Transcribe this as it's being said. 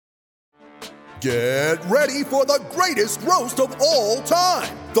Get ready for the greatest roast of all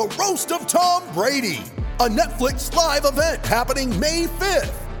time, the Roast of Tom Brady, a Netflix live event happening May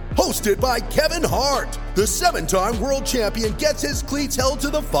 5th. Hosted by Kevin Hart, the 7-time world champion gets his cleats held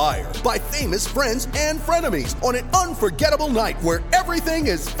to the fire by famous friends and frenemies on an unforgettable night where everything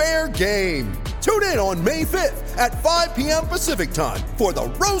is fair game. Tune in on May 5th at 5 p.m. Pacific time for the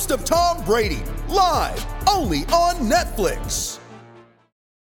Roast of Tom Brady, live only on Netflix.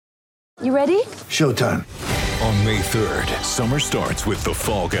 You ready? Showtime. On May 3rd, summer starts with The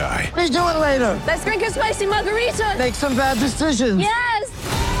Fall Guy. Let's do it later. Let's drink a spicy margarita. Make some bad decisions. Yes!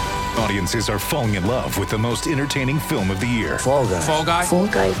 Audiences are falling in love with the most entertaining film of the year. Fall Guy. Fall Guy? Fall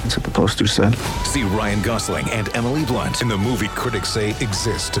Guy. That's what the poster said. See Ryan Gosling and Emily Blunt in the movie critics say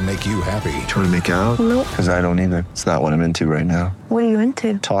exists to make you happy. Trying to make it out? Nope. Because I don't either. It's not what I'm into right now. What are you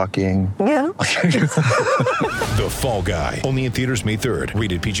into? Talking. Yeah. The Fall Guy. Only in theaters May 3rd.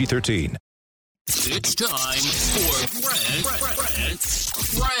 Rated PG-13. It's time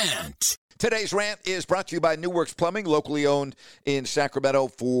for Rant. Today's rant is brought to you by New Works Plumbing, locally owned in Sacramento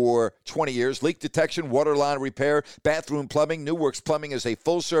for 20 years. Leak detection, water line repair, bathroom plumbing. New Works Plumbing is a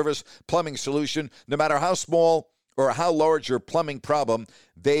full-service plumbing solution. No matter how small or how large your plumbing problem,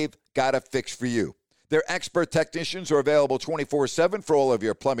 they've got a fix for you. Their expert technicians are available 24/7 for all of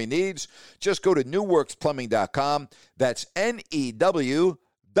your plumbing needs. Just go to newworksplumbing.com. That's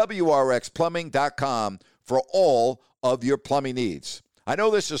NEWWRXplumbing.com for all of your plumbing needs. I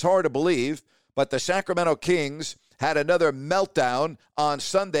know this is hard to believe, but the Sacramento Kings had another meltdown on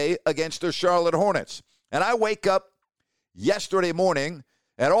Sunday against the Charlotte Hornets. And I wake up yesterday morning,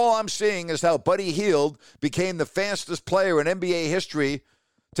 and all I'm seeing is how Buddy Hield became the fastest player in NBA history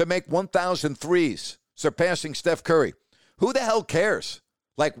to make 1,000 threes, surpassing Steph Curry. Who the hell cares?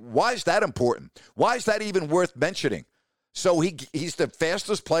 Like, why is that important? Why is that even worth mentioning? So he's the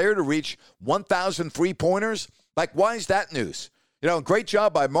fastest player to reach 1,000 three-pointers? Like, why is that news? You know, great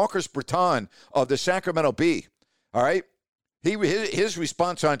job by Marcus Berton of the Sacramento Bee. All right? His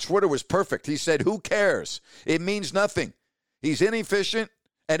response on Twitter was perfect. He said, who cares? It means nothing. He's inefficient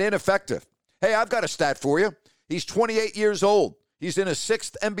and ineffective. Hey, I've got a stat for you. He's 28 years old. He's in his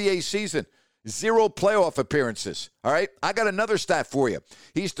 6th NBA season. 0 playoff appearances. All right? I got another stat for you.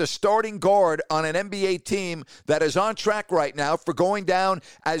 He's the starting guard on an NBA team that is on track right now for going down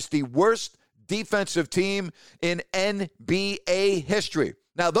as the worst defensive team in NBA history.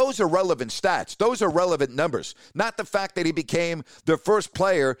 Now, those are relevant stats. Those are relevant numbers, not the fact that he became the first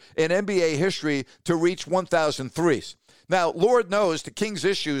player in NBA history to reach 1,000 threes. Now, Lord knows the Kings'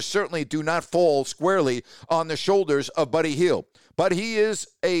 issues certainly do not fall squarely on the shoulders of Buddy Hield. But he is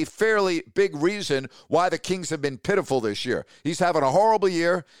a fairly big reason why the Kings have been pitiful this year. He's having a horrible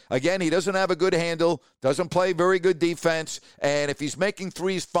year. Again, he doesn't have a good handle, doesn't play very good defense, and if he's making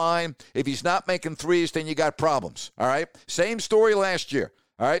threes, fine. If he's not making threes, then you got problems, all right? Same story last year,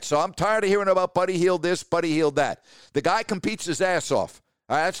 all right? So I'm tired of hearing about Buddy Hield this, Buddy Hield that. The guy competes his ass off.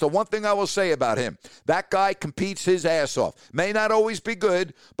 All right, that's the one thing I will say about him. That guy competes his ass off. May not always be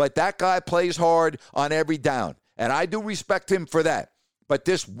good, but that guy plays hard on every down. And I do respect him for that. But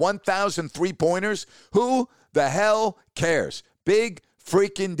this 1,000 three-pointers, who the hell cares? Big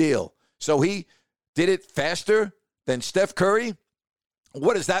freaking deal. So he did it faster than Steph Curry?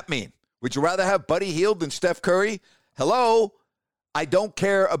 What does that mean? Would you rather have Buddy Hield than Steph Curry? Hello? I don't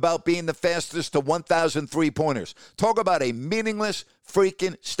care about being the fastest to 1,000 three-pointers. Talk about a meaningless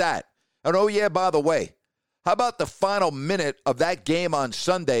freaking stat. And oh, yeah, by the way, how about the final minute of that game on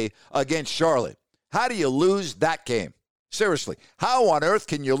Sunday against Charlotte? How do you lose that game? Seriously, how on earth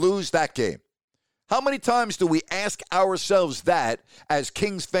can you lose that game? How many times do we ask ourselves that as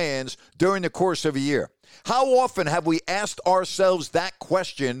Kings fans during the course of a year? How often have we asked ourselves that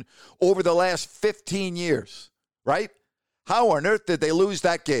question over the last 15 years, right? How on earth did they lose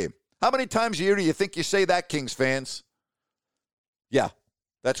that game? How many times a year do you think you say that, Kings fans? Yeah,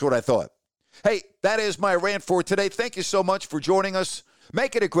 that's what I thought. Hey, that is my rant for today. Thank you so much for joining us.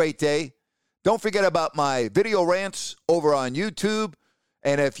 Make it a great day. Don't forget about my video rants over on YouTube.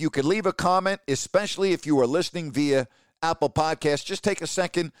 And if you could leave a comment, especially if you are listening via Apple Podcasts, just take a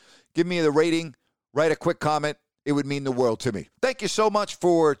second, give me the rating, write a quick comment. It would mean the world to me. Thank you so much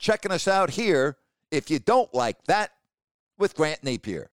for checking us out here. If you don't like that, with Grant Napier.